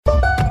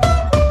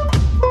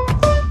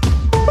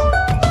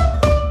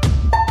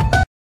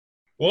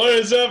What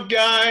is up,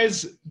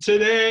 guys?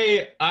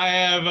 Today I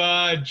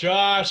have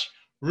Josh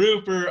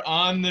Rupert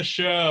on the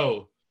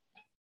show.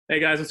 Hey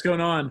guys, what's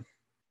going on?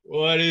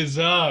 What is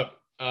up?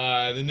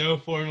 The No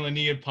Formula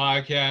Needed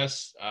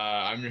podcast.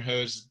 I'm your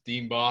host,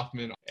 Dean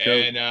Boffman,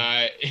 and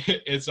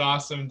it's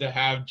awesome to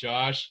have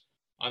Josh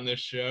on the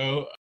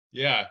show.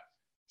 Yeah.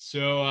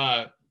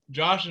 So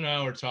Josh and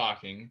I were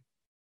talking.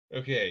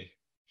 Okay.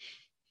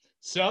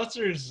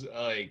 Seltzer's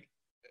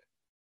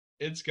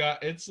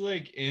it's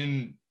like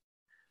in,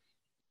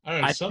 I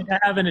don't know, I think I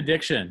have an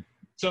addiction.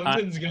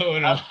 something's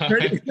going on.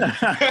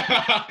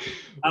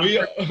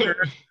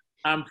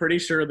 I'm pretty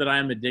sure that I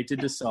am addicted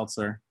to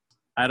seltzer.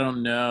 I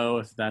don't know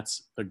if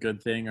that's a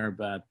good thing or a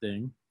bad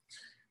thing.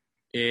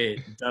 It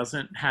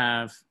doesn't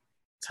have,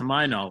 to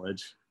my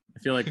knowledge, I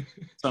feel like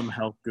some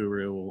health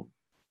guru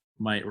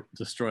might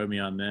destroy me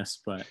on this,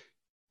 but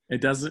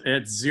it doesn't.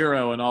 It's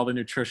zero in all the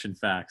nutrition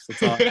facts.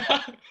 That's all.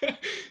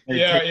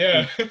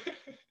 Yeah.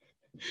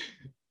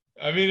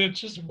 I mean, it's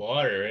just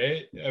water,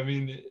 right? I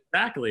mean,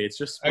 exactly. It's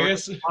just I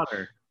guess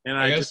water, and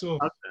I guess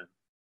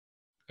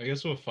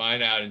we'll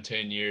find out in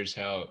 10 years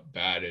how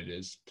bad it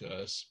is to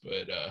us.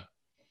 But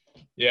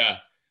yeah,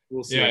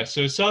 we'll see. Yeah.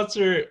 So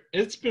seltzer,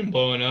 it's been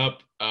blowing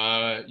up.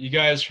 You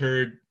guys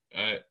heard?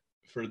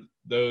 For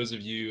those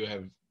of you who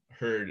have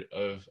heard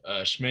of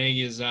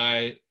Schmegi's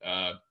Eye,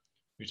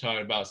 we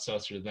talked about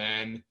seltzer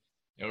then,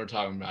 and we're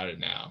talking about it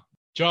now.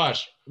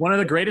 Josh, one of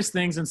the greatest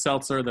things in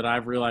seltzer that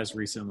I've realized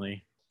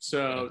recently.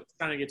 So to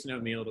kind of get to know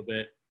me a little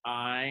bit,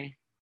 my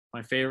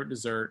favorite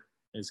dessert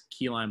is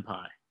key lime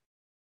pie.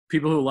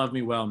 People who love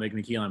me well make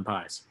me key lime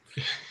pies.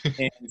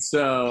 And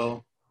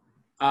so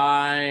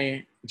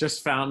I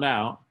just found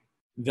out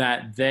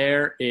that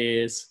there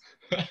is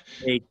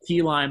a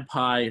key lime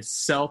pie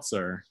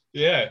seltzer.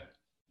 Yeah.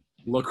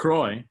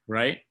 LaCroix,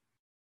 right?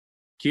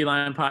 Key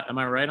lime pie. Am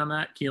I right on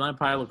that? Key lime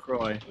pie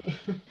LaCroix.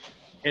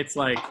 It's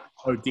like,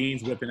 oh,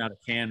 Dean's whipping out a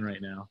can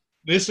right now.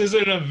 This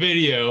isn't a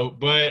video,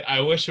 but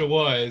I wish it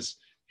was.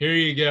 Here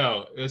you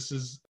go. This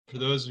is, for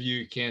those of you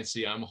who can't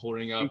see, I'm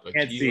holding up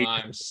a key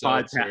lime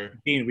seltzer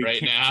Dean, right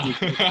now.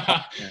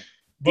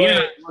 Dean and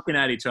I are looking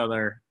at each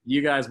other.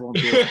 You guys won't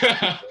be able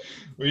to.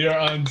 We are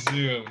on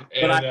Zoom.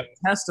 But I can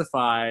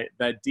testify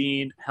that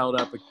Dean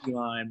held up a key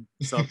lime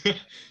seltzer.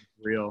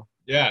 Real.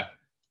 Yeah.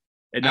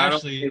 And not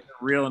only is it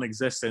real in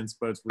existence,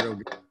 but it's real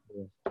good.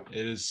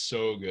 It is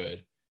so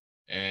good.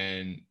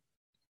 And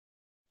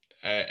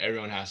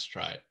everyone has to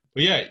try it.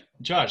 But yeah,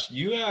 Josh,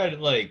 you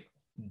had like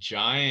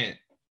giant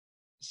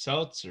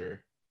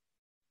seltzer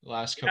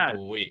last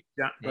couple of weeks.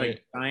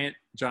 Right? Like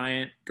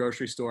giant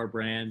grocery store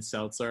brand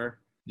seltzer.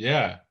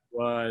 Yeah.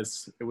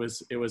 It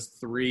was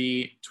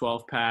 3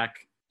 12-pack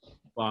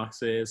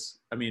boxes.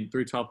 I mean,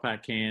 3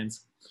 12-pack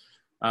cans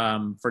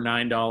for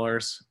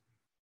 $9.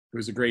 It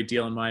was a great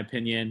deal in my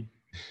opinion.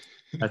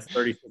 That's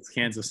 36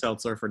 cans of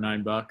seltzer for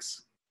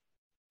 $9.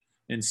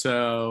 And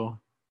so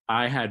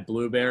I had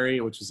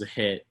blueberry, which was a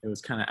hit. It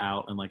was kind of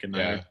out in like a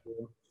night or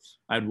two.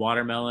 I had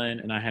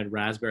watermelon and I had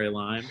raspberry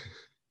lime.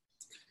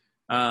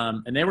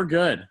 And they were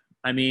good.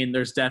 I mean,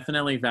 there's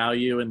definitely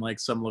value in like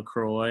some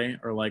LaCroix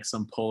or like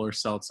some Polar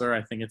Seltzer.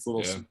 I think it's a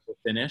little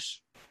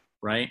finish,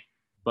 right?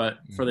 But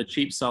for the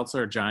cheap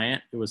seltzer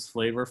Giant, it was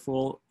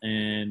flavorful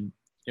and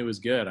it was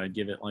good. I'd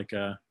give it like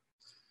a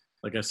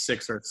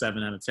 6 or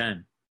 7 out of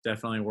 10.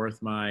 Definitely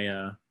worth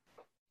my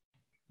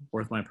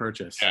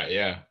purchase.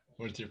 Yeah.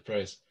 Worth your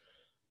price.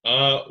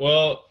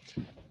 Well,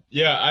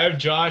 yeah, I have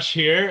Josh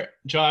here.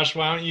 Josh,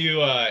 why don't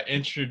you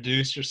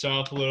introduce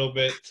yourself a little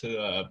bit to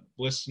the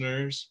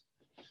listeners?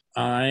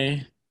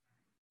 I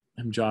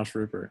am Josh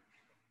Rupert.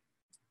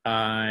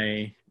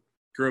 I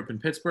grew up in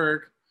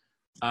Pittsburgh,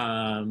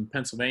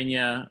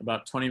 Pennsylvania,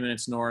 about 20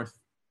 minutes north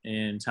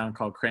in a town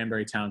called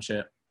Cranberry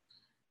Township.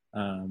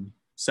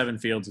 7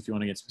 Fields, if you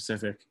want to get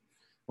specific.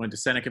 Went to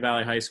Seneca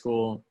Valley High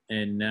School,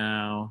 and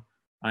now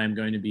I'm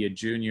going to be a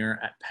junior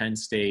at Penn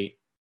State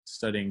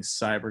studying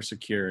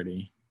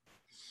cybersecurity.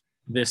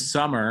 This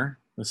summer,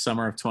 the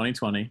summer of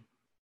 2020,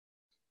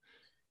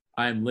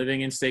 I'm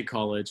living in State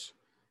College.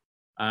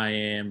 I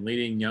am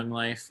leading Young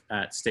Life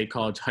at State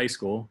College High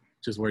School,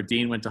 which is where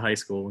Dean went to high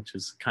school, which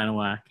is kind of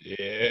whack.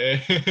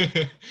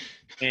 Yeah.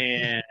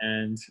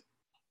 And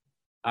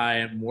I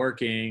am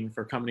working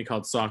for a company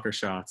called Soccer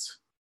Shots,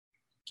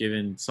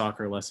 giving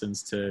soccer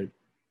lessons to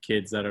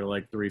kids that are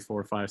like 3,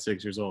 4, 5,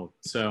 6 years old.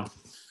 So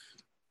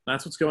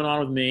that's what's going on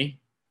with me.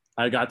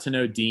 I got to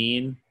know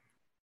Dean.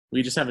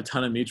 We just have a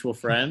ton of mutual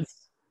friends.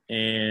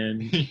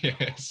 And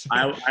yes.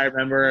 I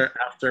remember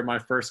after my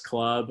first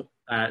club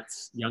at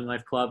Young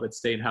Life Club at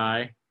State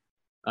High,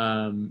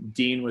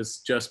 Dean was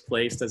just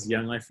placed as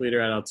Young Life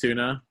leader at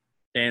Altoona.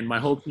 And my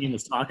whole team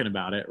was talking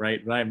about it,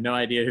 right? But I have no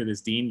idea who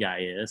this Dean guy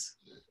is.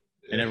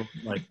 And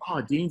everyone's like, oh,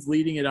 Dean's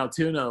leading at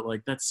Altoona.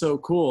 Like, that's so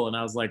cool. And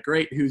I was like,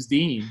 great, who's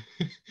Dean?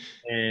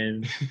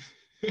 And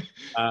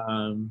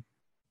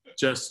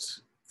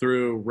just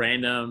through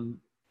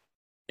random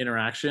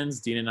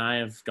interactions, Dean and I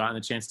have gotten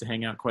a chance to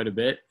hang out quite a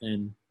bit.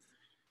 And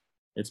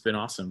it's been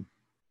awesome.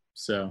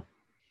 So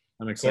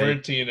I'm excited.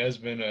 Quarantine has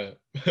been a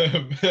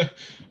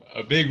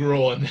a big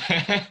role in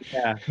that.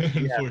 Yeah,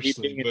 me Unfortunately,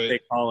 being in but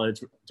state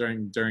college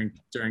during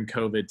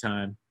COVID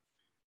time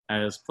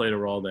has played a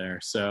role there.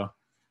 So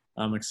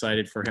I'm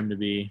excited for him to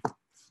be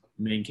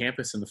main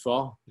campus in the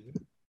fall.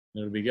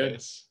 It'll be good.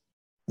 yes,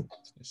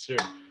 sir.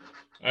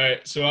 All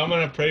right, so I'm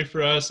gonna pray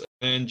for us,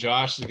 and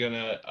Josh is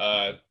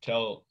gonna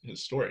tell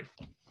his story.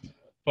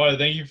 Father,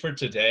 thank you for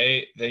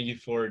today. Thank you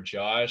for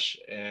Josh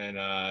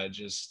and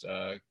just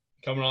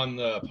coming on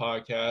the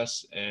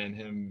podcast and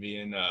him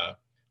being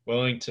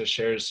willing to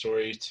share his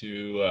story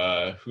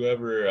to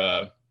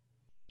whoever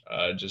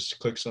just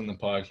clicks on the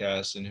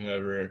podcast and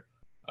whoever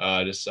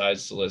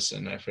decides to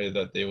listen. I pray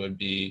that they would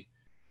be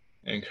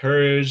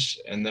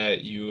encouraged and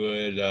that you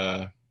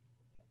would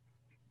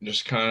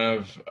just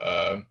kind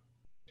of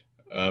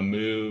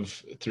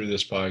move through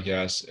this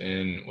podcast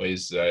in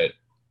ways that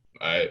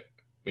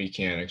we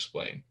can't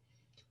explain.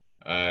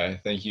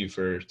 Thank you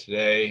for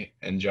today,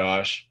 and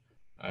Josh,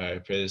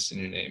 I pray this in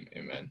your name.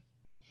 Amen.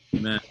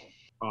 Amen.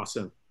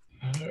 Awesome.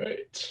 All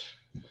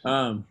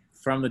right.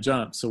 From the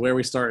jump. So where are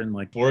we starting?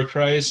 Like For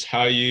Christ,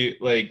 how you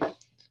like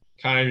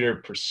kind of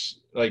your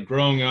like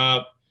growing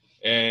up,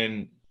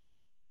 and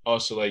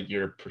also like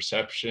your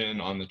perception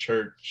on the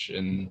church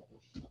and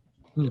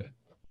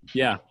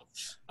yeah.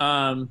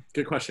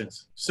 Good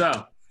questions.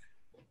 So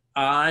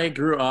I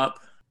grew up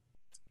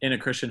in a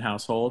Christian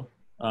household.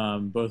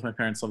 Both my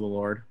parents love the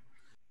Lord.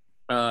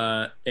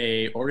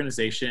 A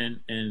organization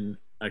in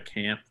a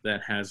camp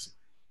that has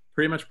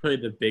pretty much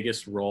played the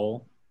biggest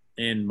role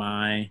in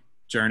my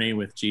journey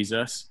with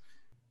Jesus.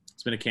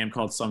 It's been a camp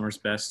called Summer's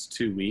Best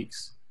 2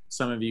 weeks.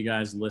 Some of you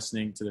guys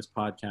listening to this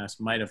podcast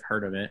might have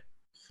heard of it.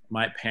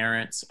 My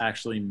parents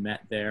actually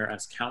met there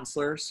as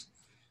counselors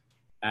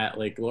at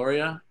Lake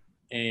Gloria,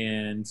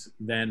 and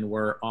then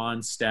were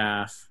on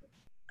staff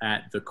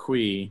at the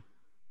Quay,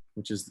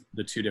 which is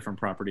the 2 different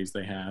properties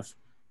they have,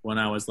 when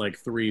I was like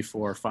 3,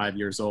 4, 5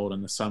 years old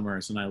in the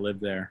summers, and I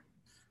lived there.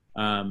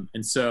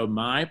 And so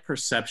my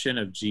perception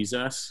of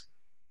Jesus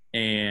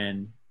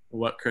and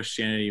what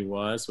Christianity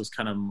was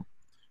kind of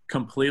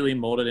completely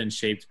molded and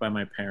shaped by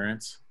my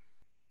parents.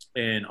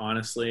 And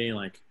honestly,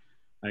 like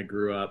I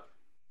grew up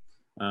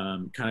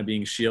kind of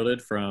being shielded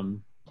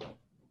from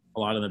a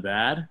lot of the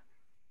bad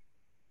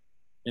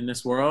in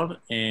this world,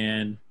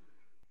 and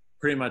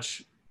pretty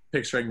much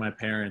picturing my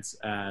parents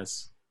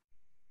as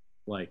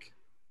like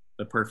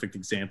the perfect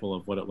example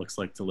of what it looks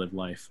like to live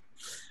life.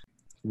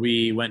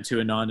 We went to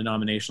a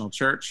non-denominational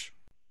church,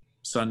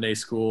 Sunday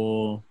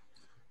school.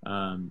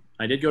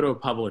 I did go to a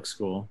public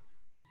school.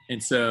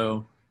 And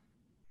so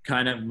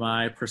kind of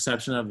my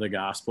perception of the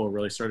gospel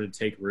really started to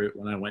take root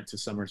when I went to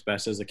Summer's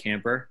Best as a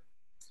camper.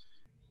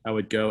 I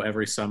would go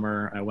every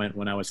summer. I went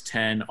when I was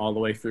 10 all the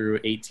way through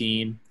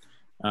 18.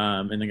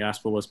 And the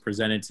gospel was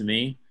presented to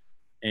me.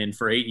 And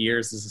for 8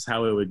 years, this is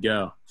how it would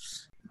go.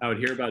 I would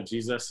hear about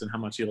Jesus and how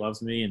much he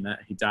loves me and that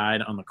he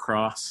died on the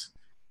cross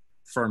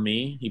for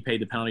me. He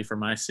paid the penalty for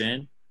my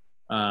sin.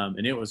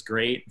 And it was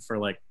great for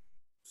like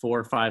 4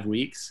 or 5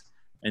 weeks.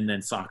 And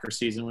then soccer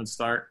season would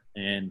start,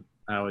 and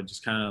I would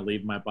just kind of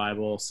leave my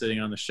Bible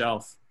sitting on the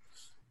shelf,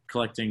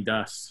 collecting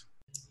dust.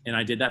 And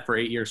I did that for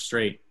 8 years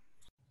straight.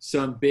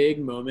 Some big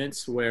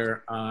moments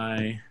where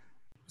I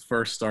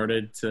first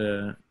started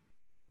to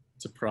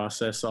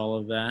process all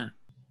of that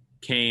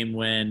came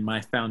when my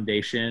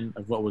foundation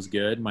of what was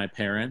good, my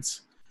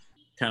parents,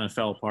 kind of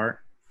fell apart.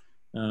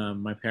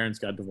 My parents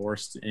got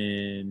divorced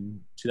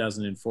in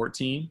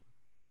 2014,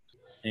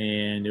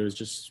 and it was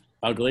just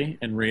ugly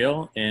and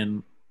real.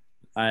 And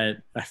I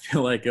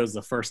feel like it was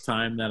the first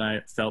time that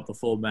I felt the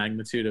full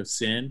magnitude of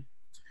sin,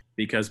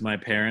 because my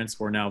parents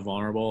were now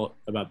vulnerable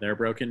about their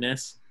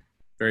brokenness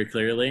very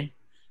clearly.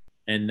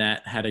 And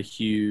that had a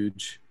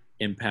huge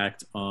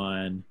impact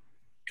on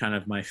kind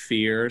of my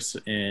fears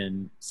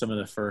and some of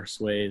the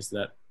first ways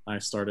that I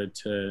started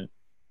to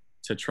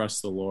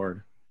trust the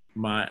Lord.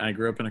 I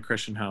grew up in a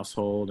Christian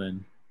household,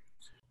 and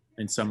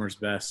Summer's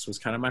Best was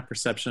kind of my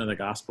perception of the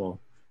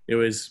gospel. It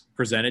was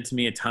presented to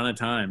me a ton of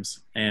times,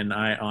 and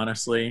I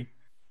honestly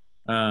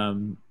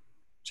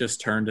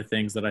just turned to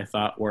things that I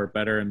thought were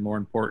better and more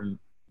important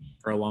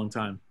for a long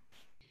time.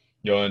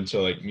 Going to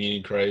like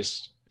meeting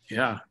Christ.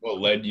 Yeah. What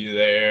led you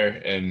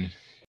there, and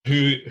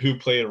who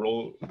played a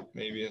role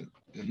maybe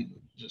in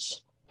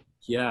just.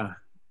 Yeah.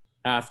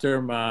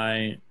 After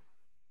my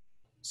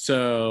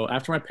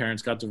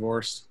parents got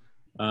divorced,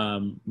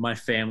 my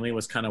family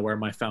was kind of where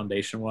my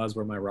foundation was,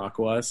 where my rock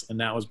was, and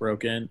that was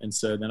broken. And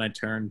so then I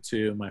turned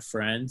to my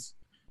friends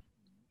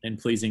and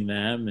pleasing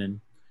them. And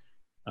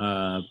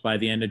by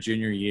the end of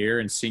junior year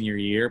and senior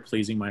year,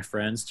 pleasing my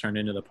friends turned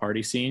into the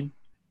party scene.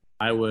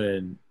 I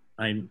was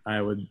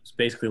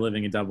basically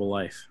living a double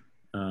life.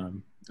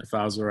 If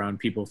I was around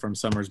people from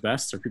Summer's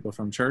Best or people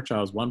from church,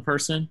 I was one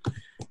person.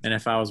 And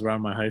if I was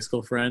around my high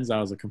school friends, I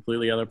was a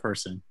completely other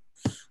person,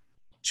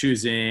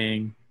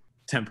 choosing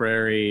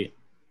temporary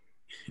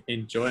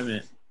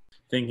enjoyment,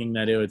 thinking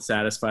that it would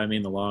satisfy me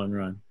in the long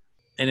run.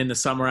 And in the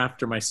summer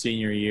after my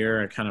senior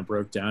year, I kind of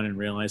broke down and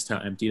realized how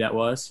empty that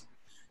was.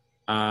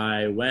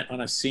 I went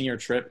on a senior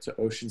trip to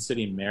Ocean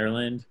City,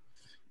 Maryland,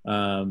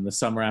 the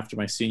summer after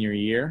my senior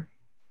year.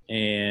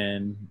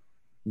 And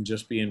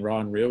just being raw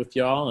and real with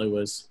y'all, it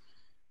was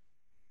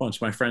a bunch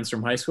of my friends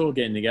from high school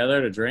getting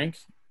together to drink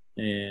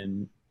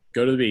and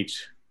go to the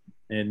beach.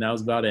 And that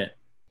was about it.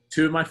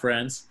 Two of my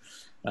friends,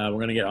 we're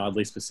going to get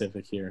oddly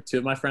specific here. Two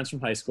of my friends from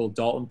high school,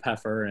 Dalton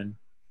Peffer and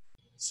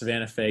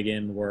Savannah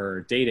Fagan,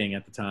 were dating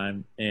at the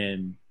time.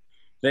 And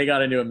they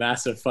got into a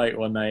massive fight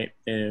one night,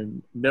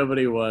 and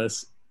nobody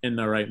was in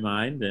the right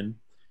mind. And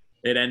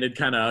it ended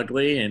kind of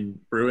ugly and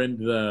ruined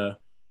the,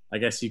 I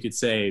guess you could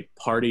say,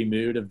 party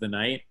mood of the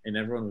night. And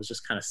everyone was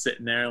just kind of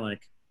sitting there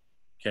like,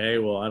 okay,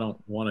 well, I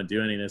don't want to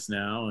do any of this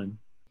now. And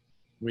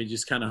we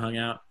just kind of hung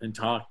out and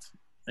talked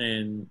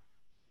and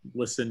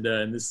listened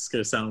to, and this is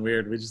going to sound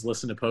weird, we just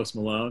listened to Post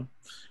Malone.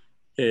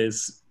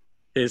 His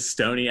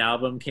Stoney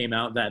album came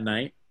out that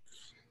night,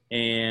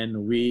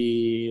 and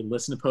we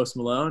listened to Post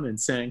Malone and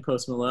sang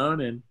Post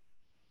Malone,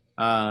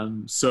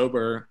 and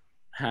sober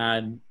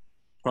had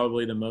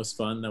probably the most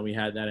fun that we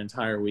had that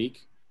entire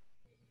week.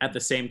 At the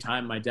same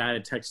time, my dad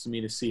had texted me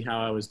to see how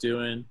I was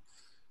doing,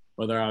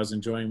 whether I was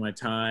enjoying my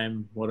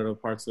time, what are the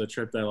parts of the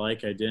trip that I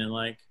didn't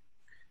like.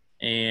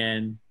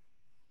 And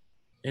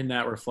in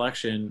that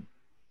reflection,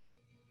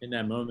 in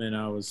that moment,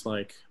 I was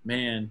like,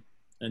 man,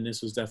 and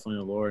this was definitely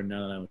the Lord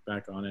now that I look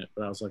back on it,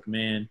 but I was like,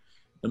 man,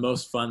 the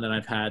most fun that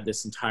I've had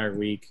this entire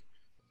week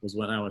was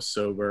when I was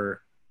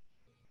sober,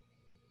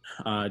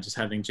 just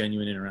having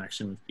genuine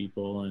interaction with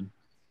people.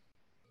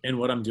 And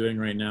what I'm doing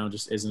right now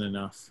just isn't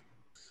enough.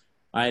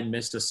 I had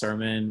missed a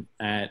sermon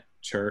at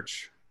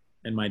church,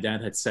 and my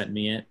dad had sent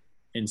me it.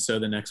 And so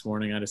the next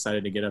morning I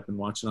decided to get up and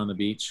watch it on the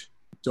beach.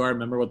 Do I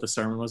remember what the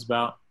sermon was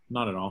about?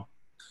 Not at all.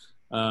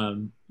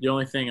 The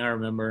only thing I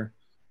remember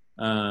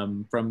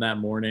from that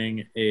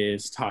morning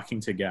is talking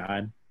to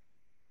God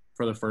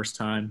for the first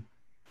time,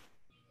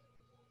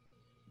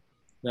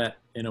 that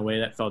in a way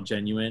that felt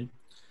genuine,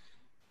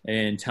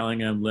 and telling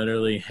him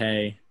literally,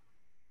 hey,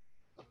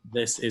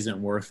 this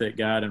isn't worth it,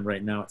 God, and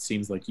right now it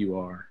seems like you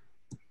are.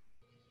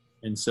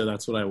 And so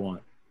that's what I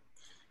want.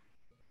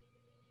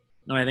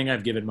 And I think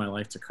I've given my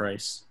life to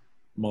Christ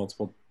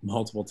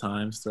multiple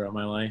times throughout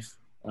my life.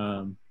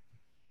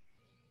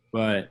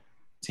 But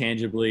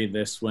tangibly,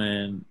 this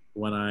when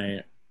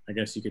I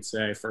guess you could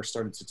say I first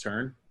started to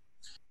turn.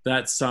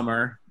 That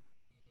summer,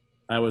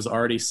 I was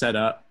already set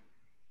up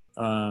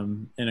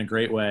in a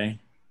great way.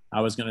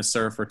 I was going to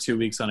serve for 2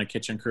 weeks on a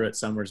kitchen crew at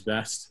Summer's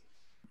Best,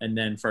 and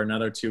then for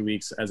another 2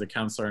 weeks as a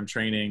counselor in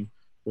training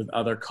with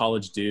other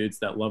college dudes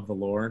that love the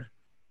Lord.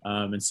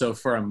 And so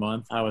for a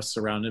month, I was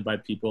surrounded by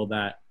people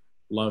that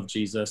love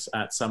Jesus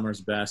at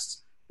Summer's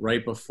Best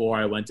right before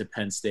I went to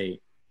Penn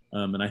State.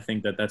 And I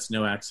think that that's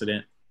no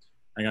accident.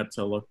 I got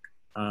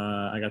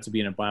to be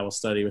in a Bible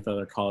study with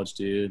other college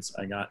dudes.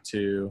 I got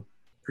to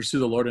pursue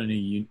the Lord in a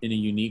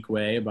unique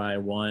way by,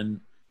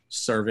 one,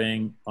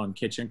 serving on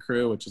kitchen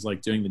crew, which is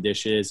like doing the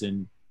dishes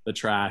and the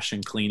trash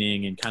and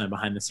cleaning and kind of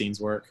behind the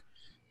scenes work.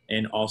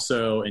 And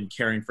also in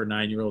caring for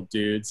 9-year-old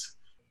dudes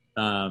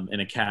in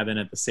a cabin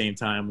at the same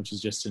time, which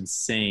is just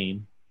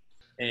insane.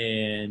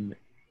 And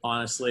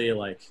honestly,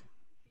 like,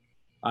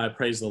 I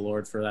praise the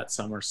Lord for that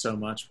summer so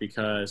much,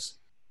 because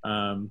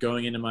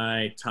going into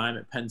my time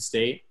at Penn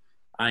State,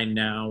 I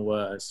now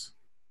was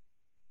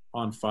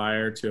on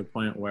fire to a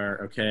point where,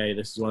 okay,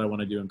 this is what I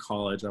want to do in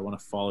college. I want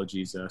to follow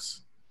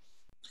Jesus.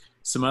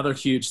 Some other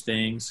huge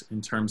things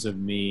in terms of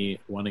me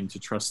wanting to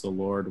trust the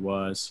Lord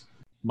was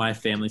my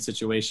family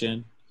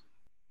situation.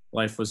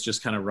 Life was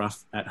just kind of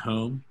rough at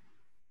home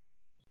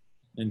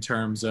in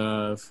terms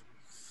of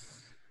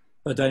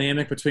the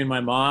dynamic between my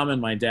mom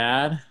and my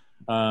dad.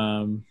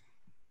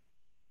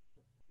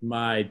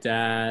 My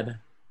dad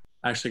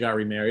actually got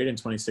remarried in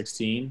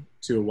 2016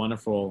 to a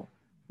wonderful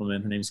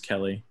woman. Her name's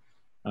Kelly,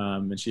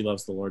 and she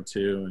loves the Lord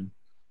too.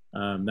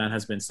 And that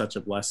has been such a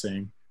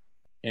blessing.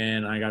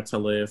 And I got to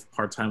live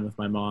part-time with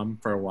my mom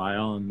for a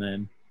while. And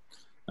then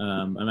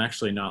I'm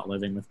actually not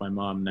living with my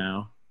mom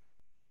now.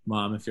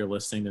 Mom, if you're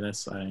listening to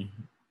this,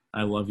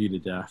 I love you to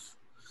death.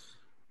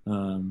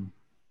 I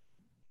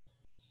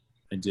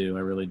do.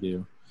 I really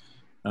do.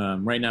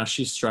 Right now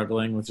she's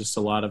struggling with just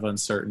a lot of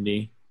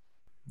uncertainty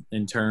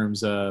in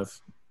terms of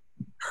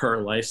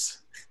her life's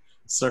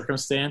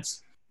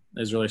circumstance.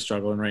 Is really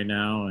struggling right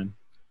now.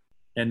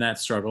 And that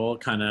struggle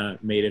kind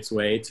of made its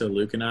way to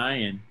Luke and I,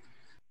 and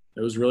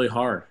it was really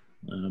hard.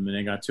 And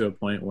it got to a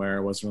point where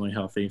it wasn't really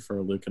healthy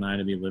for Luke and I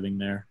to be living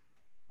there.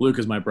 Luke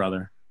is my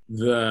brother.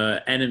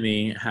 The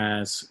enemy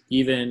has,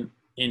 even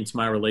into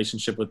my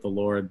relationship with the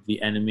Lord,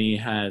 the enemy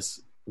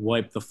has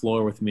wiped the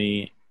floor with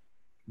me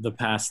the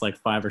past like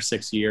 5 or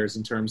 6 years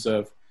in terms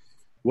of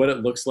what it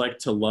looks like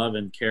to love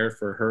and care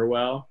for her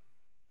well,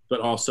 but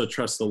also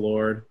trust the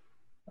Lord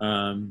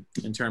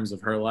in terms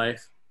of her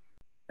life.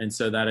 And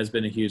so that has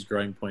been a huge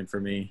growing point for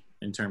me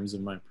in terms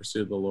of my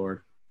pursuit of the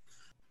Lord.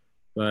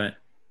 But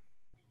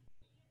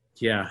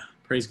yeah,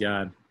 praise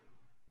God.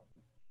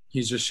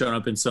 He's just shown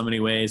up in so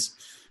many ways,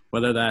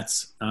 whether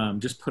that's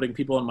just putting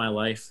people in my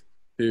life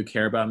who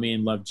care about me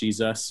and love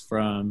Jesus,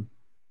 from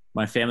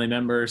my family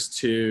members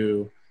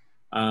to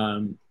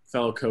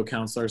fellow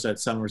co-counselors at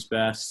Summer's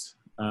Best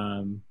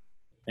and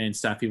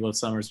staff people at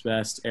Summer's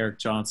Best, Eric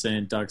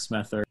Johnson, Doug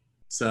Smether,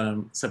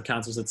 some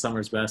sub-counselors at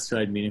Summer's Best who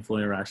I had meaningful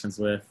interactions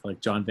with, like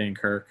John Van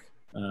Kirk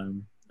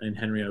and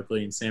Henry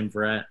Oakley and Sam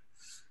Verrett.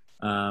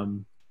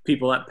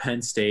 People at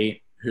Penn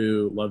State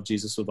who love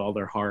Jesus with all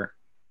their heart,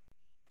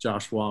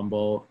 Josh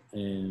Womble,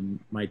 and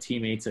my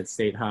teammates at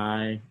State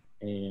High,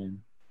 and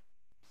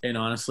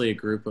honestly a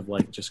group of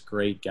like just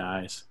great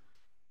guys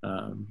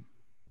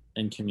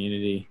and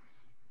community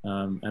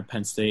at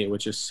Penn State,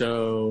 which is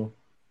so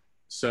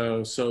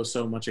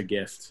much a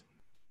gift.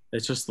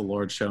 It's just the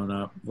Lord showing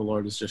up. The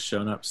Lord has just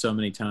shown up so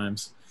many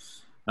times.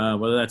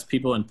 Whether that's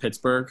people in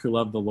Pittsburgh who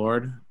love the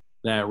Lord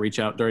that reach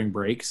out during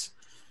breaks.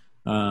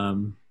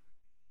 And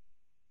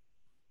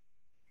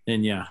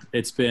yeah,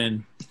 it's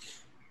been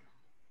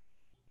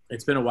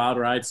a wild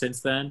ride since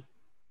then,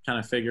 kind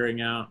of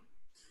figuring out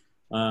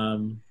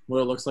what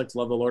it looks like to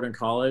love the Lord in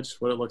college,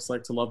 what it looks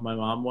like to love my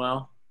mom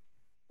well.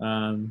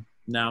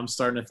 Now I'm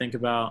starting to think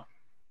about,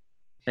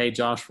 hey,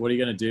 Josh, what are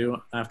you going to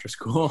do after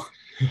school?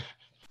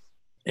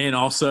 And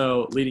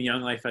also leading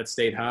Young Life at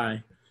State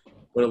High,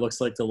 what it looks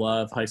like to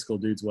love high school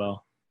dudes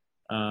well.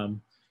 And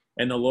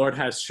the Lord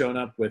has shown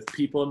up with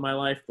people in my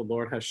life. The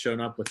Lord has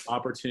shown up with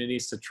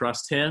opportunities to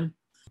trust him.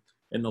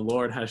 And the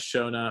Lord has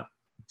shown up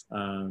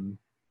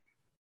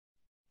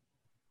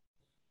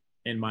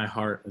in my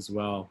heart as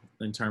well,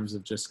 in terms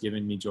of just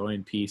giving me joy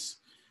and peace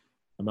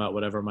about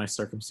whatever my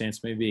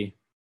circumstance may be.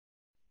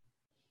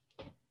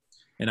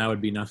 And I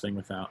would be nothing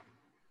without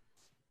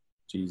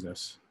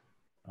Jesus.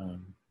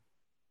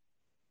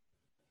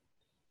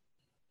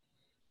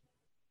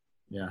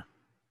 Yeah.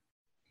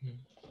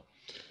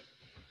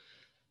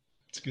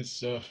 It's good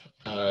stuff.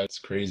 It's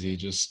crazy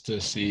just to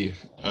see,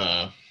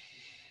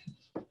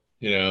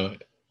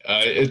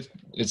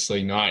 it's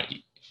like not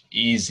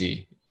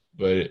easy,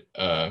 but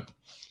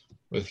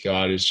with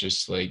God, it's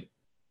just like,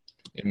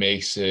 it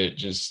makes it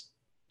just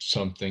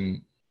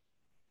something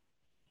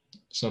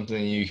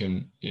you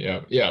can,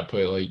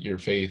 put like your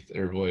faith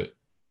or what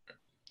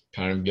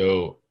kind of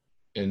go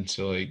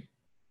into, like,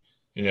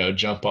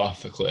 jump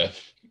off the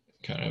cliff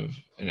kind of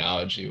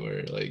analogy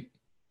where, like,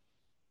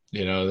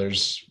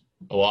 there's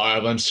a lot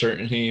of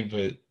uncertainty,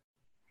 but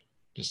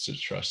just to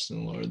trust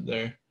in the Lord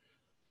there.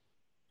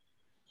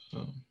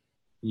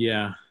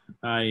 Yeah,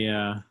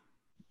 I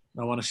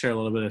want to share a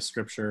little bit of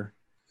scripture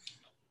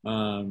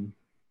to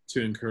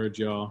encourage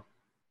y'all.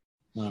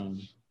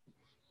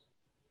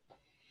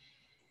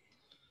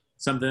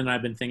 Something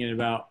I've been thinking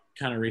about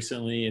kind of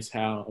recently is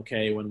how,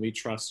 okay, when we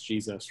trust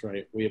Jesus,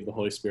 right, we have the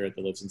Holy Spirit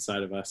that lives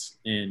inside of us.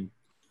 And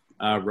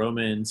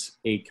Romans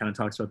 8 kind of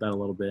talks about that a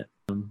little bit,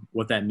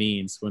 what that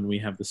means when we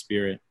have the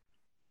Spirit.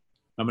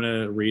 I'm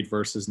going to read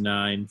verses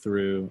 9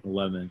 through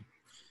 11.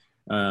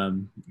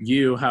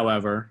 You,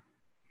 however,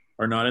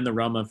 are not in the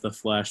realm of the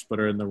flesh, but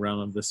are in the realm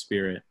of the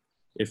Spirit,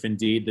 if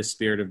indeed the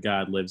Spirit of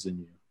God lives in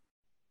you.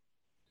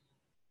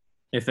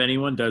 If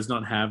anyone does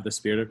not have the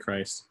Spirit of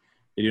Christ,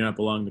 they do not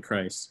belong to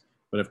Christ.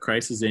 But if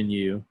Christ is in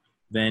you,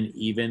 then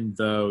even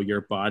though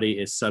your body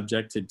is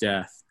subject to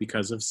death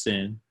because of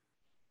sin,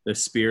 the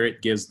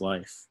Spirit gives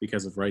life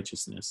because of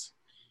righteousness.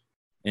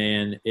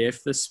 And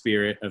if the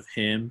Spirit of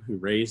him who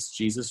raised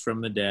Jesus from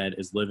the dead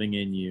is living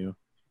in you,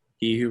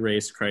 he who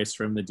raised Christ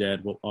from the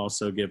dead will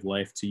also give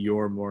life to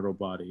your mortal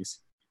bodies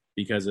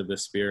because of the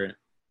Spirit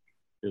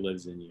who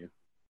lives in you.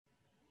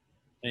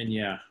 And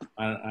yeah,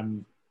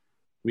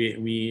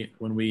 we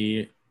when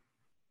we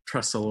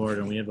trust the Lord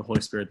and we have the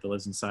Holy Spirit that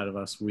lives inside of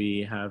us,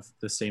 we have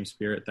the same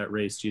Spirit that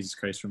raised Jesus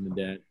Christ from the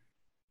dead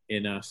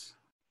in us,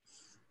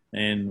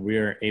 and we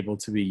are able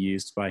to be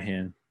used by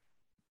him.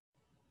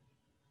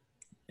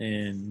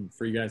 And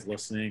for you guys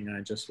listening,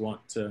 I just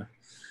want to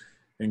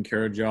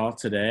encourage y'all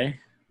today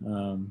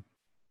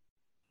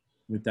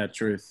with that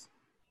truth,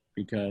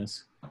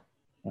 because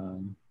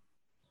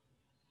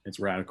it's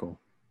radical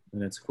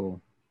and it's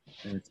cool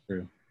and it's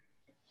true.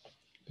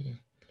 Yeah.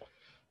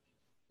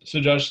 So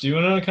Josh, do you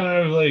want to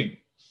kind of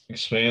like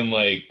explain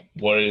like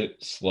what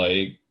it's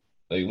like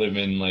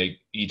living like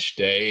each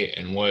day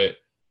and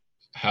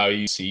how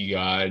you see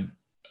God,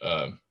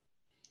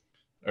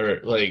 or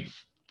like,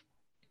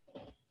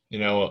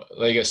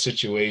 like a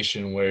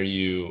situation where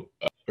you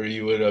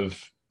would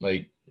have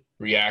like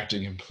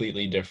reacted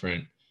completely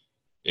different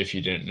if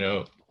you didn't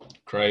know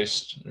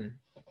Christ?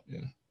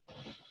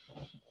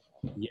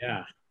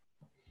 Yeah.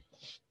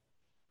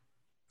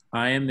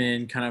 I am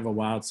in kind of a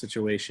wild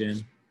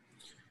situation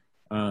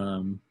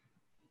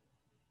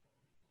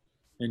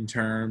in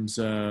terms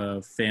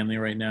of family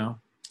right now.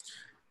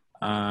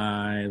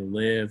 I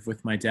live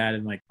with my dad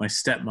and my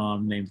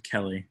stepmom named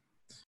Kelly.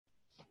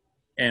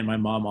 And my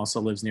mom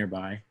also lives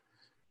nearby.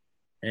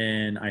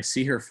 And I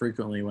see her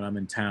frequently when I'm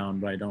in town,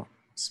 but I don't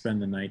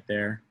spend the night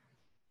there.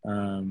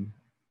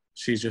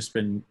 She's just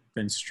been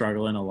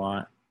struggling a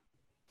lot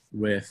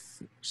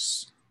with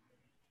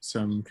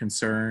some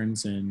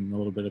concerns and a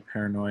little bit of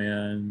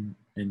paranoia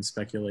and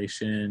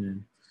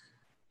speculation,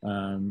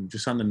 and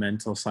just on the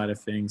mental side of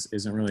things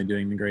isn't really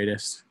doing the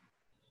greatest.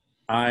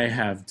 I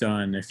have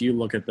done, if you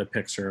look at the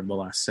picture of the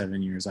last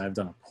 7 years, I've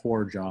done a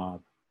poor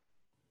job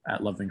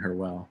at loving her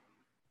well.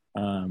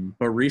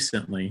 But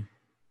recently,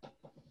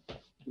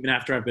 even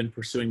after I've been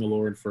pursuing the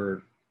Lord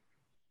for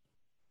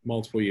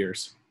multiple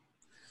years,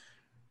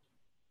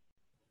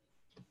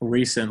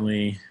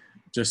 recently,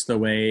 just the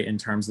way in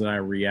terms that I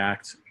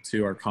react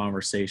to our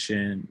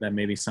conversation that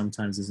maybe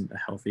sometimes isn't the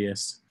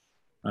healthiest,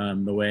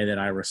 the way that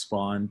I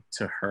respond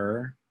to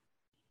her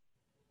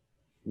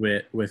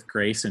with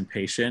grace and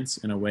patience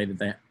in a way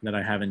that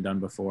I haven't done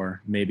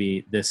before,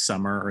 maybe this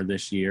summer or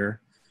this year.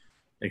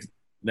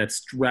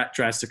 That's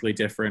drastically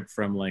different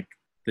from like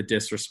the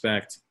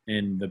disrespect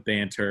and the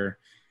banter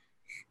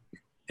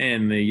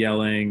and the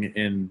yelling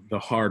and the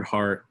hard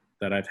heart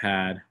that I've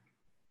had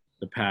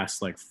the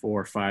past like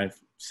 4, 5,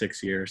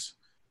 6 years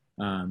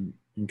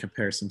in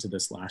comparison to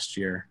this last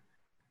year.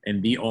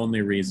 And the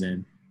only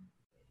reason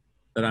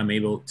that I'm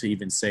able to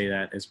even say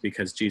that is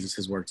because Jesus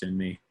has worked in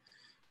me.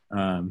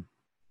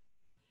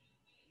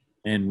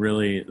 And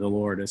really the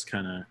Lord has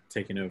kind of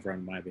taken over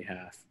on my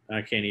behalf.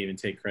 I can't even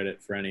take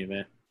credit for any of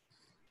it.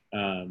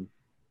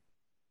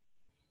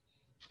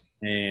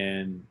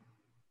 And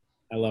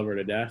I love her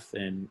to death,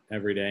 and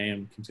every day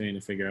I'm continuing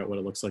to figure out what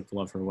it looks like to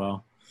love her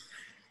well.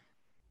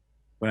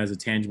 But as a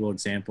tangible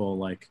example,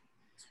 like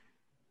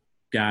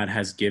God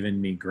has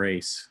given me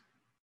grace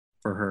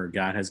for her.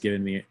 God has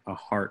given me a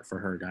heart for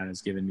her. God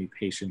has given me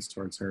patience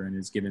towards her and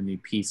has given me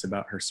peace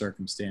about her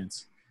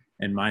circumstance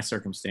and my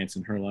circumstance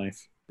in her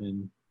life.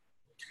 And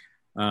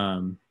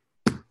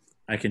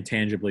I can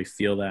tangibly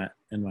feel that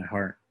in my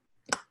heart.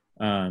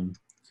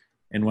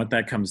 And what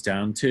that comes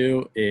down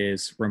to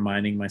is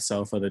reminding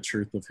myself of the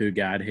truth of who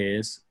God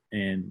is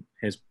and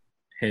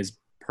his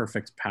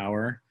perfect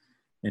power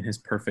and his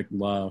perfect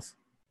love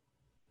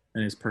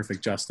and his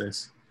perfect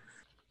justice.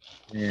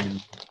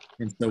 And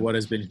so what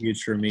has been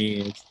huge for me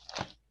is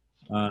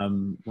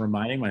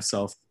reminding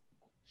myself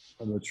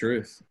of the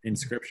truth in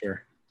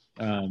Scripture.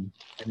 And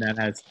that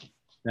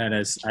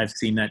has I've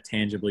seen that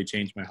tangibly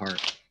change my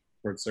heart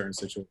towards certain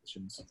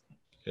situations.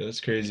 Yeah, that's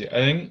crazy.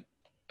 I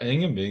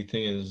think a big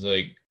thing is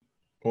like,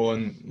 well,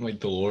 in like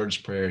the Lord's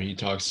Prayer,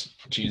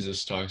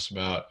 Jesus talks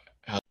about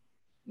how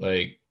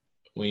like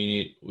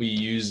we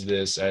use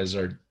this as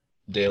our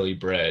daily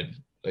bread,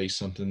 like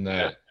something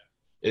that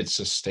it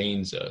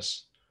sustains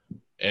us,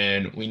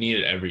 and we need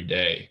it every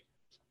day,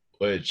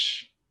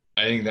 which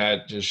I think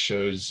that just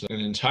shows an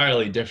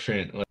entirely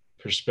different like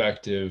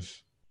perspective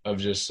of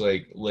just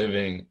like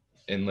living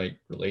in like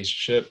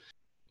relationship.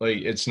 Like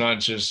it's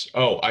not just,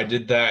 oh, I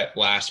did that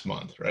last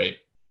month, right?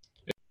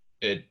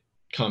 It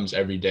comes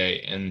every day,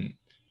 and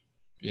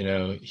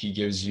he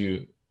gives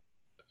you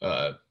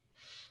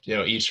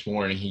each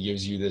morning he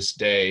gives you this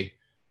day,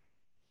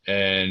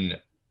 and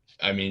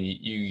I mean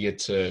you get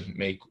to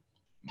make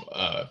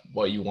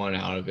what you want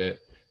out of it.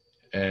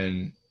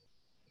 And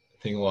I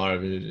think a lot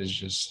of it is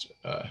just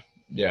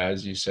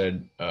as you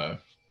said,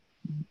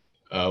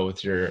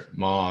 with your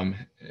mom,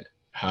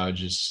 how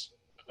just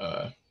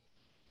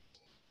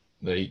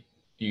like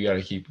you got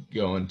to keep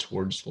going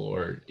towards the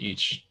Lord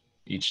each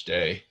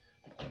day.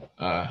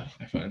 I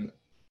find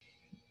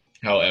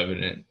how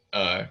evident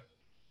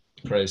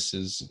Christ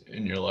is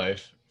in your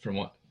life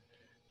from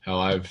how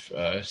I've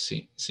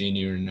seen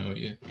you or know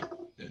you.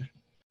 Yeah.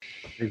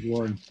 Praise the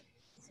Lord.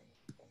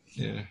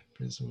 Yeah,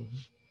 praise the Lord.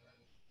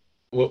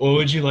 What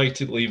would you like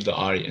to leave the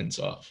audience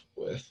off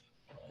with?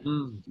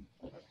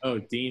 Oh,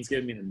 Dean's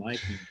giving me the mic.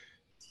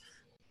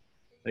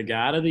 The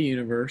God of the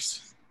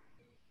universe,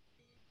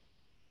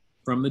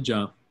 from the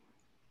jump,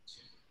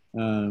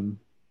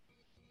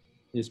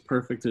 is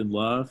perfect in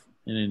love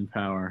and in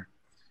power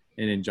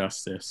and in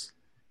justice.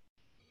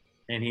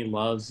 And he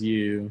loves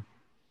you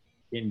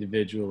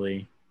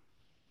individually,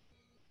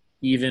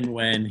 even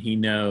when he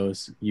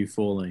knows you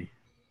fully.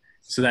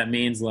 So that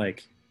means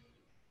like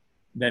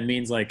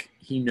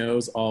he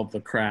knows all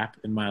the crap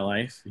in my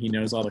life. He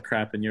knows all the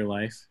crap in your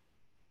life,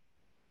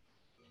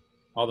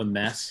 all the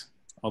mess,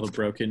 all the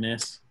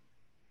brokenness,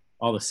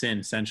 all the sin,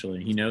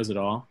 essentially. He knows it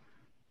all,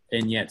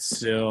 and yet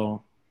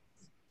still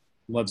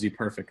loves you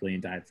perfectly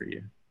and died for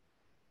you.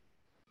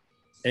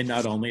 And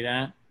not only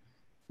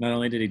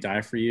did he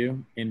die for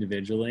you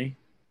individually,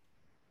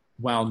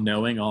 while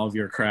knowing all of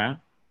your crap,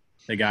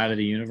 the God of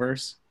the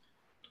universe,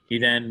 he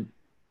then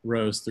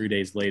rose 3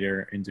 days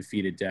later and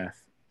defeated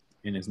death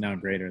and is now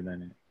greater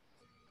than it.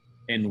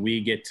 And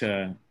we get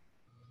to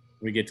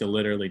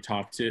literally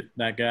talk to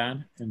that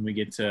God, and we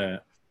get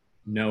to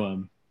know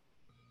him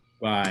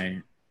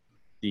by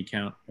the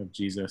account of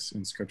Jesus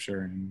in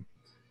Scripture and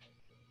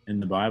in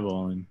the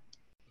Bible. And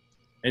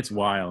it's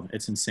wild.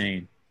 It's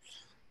insane.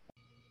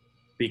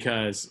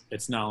 Because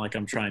it's not like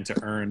I'm trying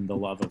to earn the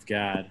love of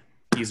God.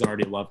 He's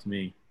already loved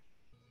me.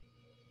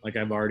 Like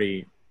I've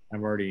already,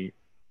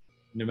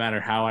 no matter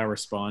how I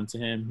respond to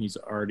him, he's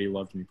already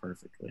loved me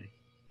perfectly.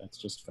 That's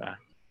just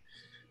fact.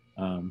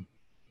 And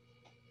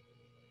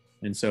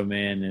so,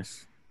 man,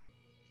 if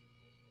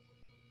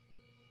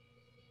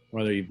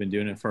whether you've been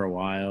doing it for a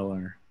while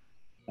or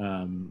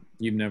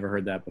you've never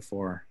heard that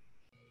before,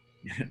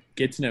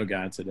 get to know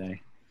God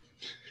today,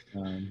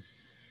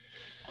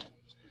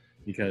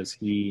 because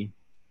He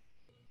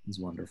is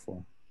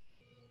wonderful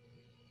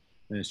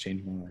and it's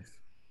changed my life.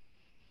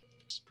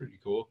 It's pretty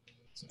cool.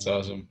 It's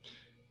awesome.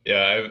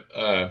 Yeah,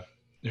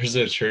 there's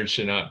a church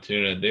in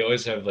Altoona. They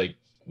always have like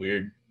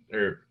weird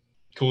or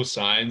cool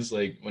signs,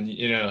 like when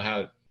you know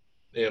how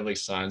they have like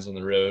signs on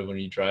the road when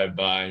you drive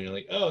by, and you're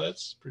like, oh,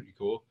 that's pretty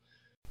cool.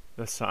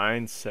 The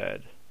sign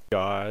said,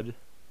 "God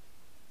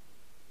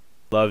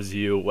loves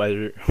you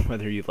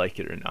whether you like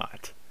it or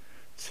not."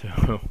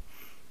 So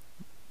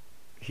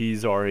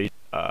He's already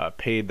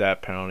paid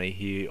that penalty.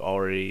 He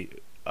already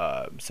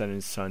sent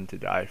His Son to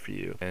die for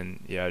you.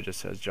 And yeah,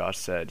 just as Josh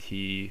said,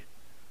 He,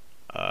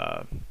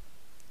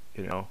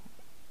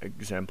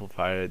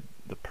 exemplified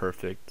the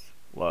perfect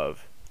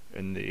love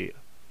in the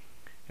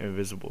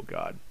invisible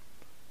God.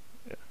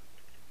 Yeah.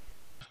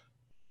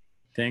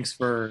 Thanks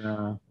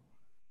for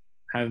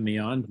having me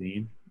on,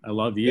 Dean. I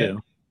love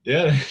you.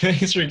 Yeah,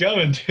 thanks for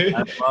coming, dude.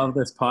 I love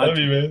this podcast. Love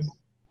you, man.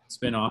 It's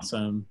been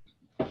awesome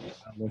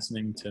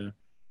listening to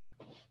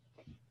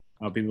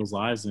people's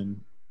lives and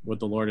what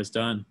the Lord has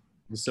done.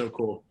 It's so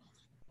cool.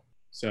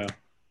 So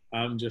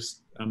I'm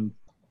just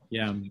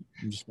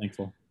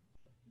thankful.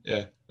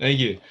 Yeah, thank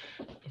you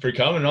for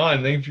coming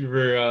on. Thank you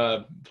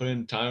for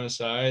putting time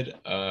aside.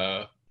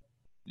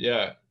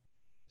 Yeah,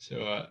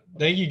 so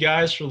thank you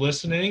guys for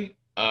listening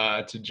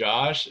to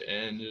Josh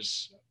and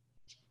just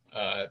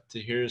to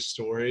hear his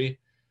story.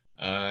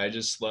 I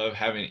just love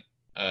having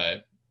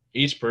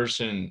each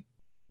person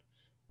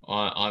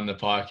on the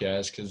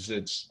podcast because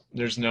it's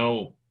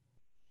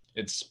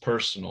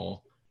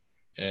personal,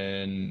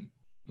 and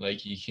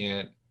like you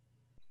can't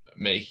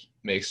make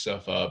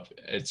stuff up.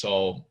 It's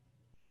all,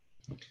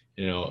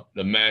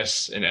 the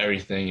mess and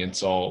everything.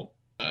 It's all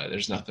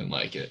there's nothing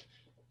like it,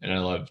 and I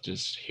love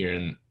just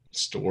hearing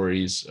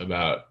stories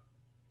about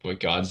what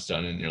God's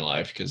done in your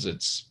life because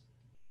it's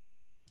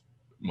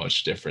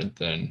much different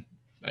than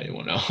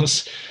anyone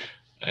else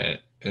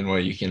and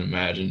what you can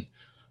imagine.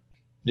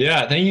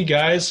 Yeah, thank you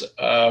guys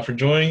for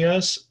joining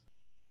us.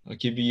 I'll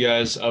keep you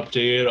guys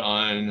updated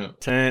on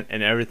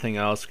and everything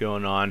else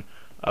going on.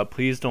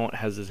 Please don't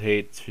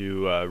hesitate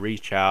to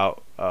reach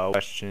out,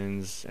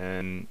 questions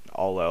and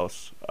all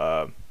else.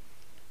 Yeah.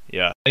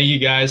 Thank you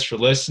guys for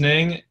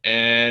listening,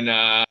 and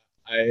I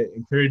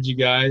encourage you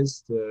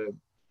guys to,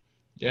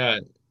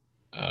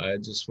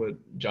 just what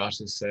Josh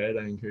has said.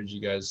 I encourage you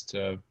guys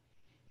to,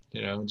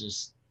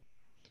 just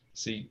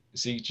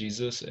seek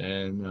Jesus,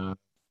 and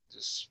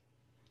just,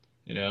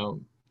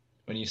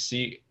 when you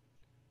seek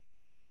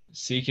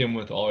Him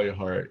with all your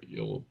heart,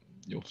 you'll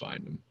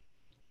find Him,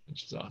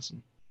 which is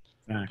awesome.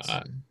 Thanks.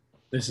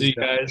 See you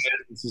guys.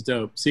 This is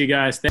dope. See you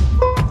guys.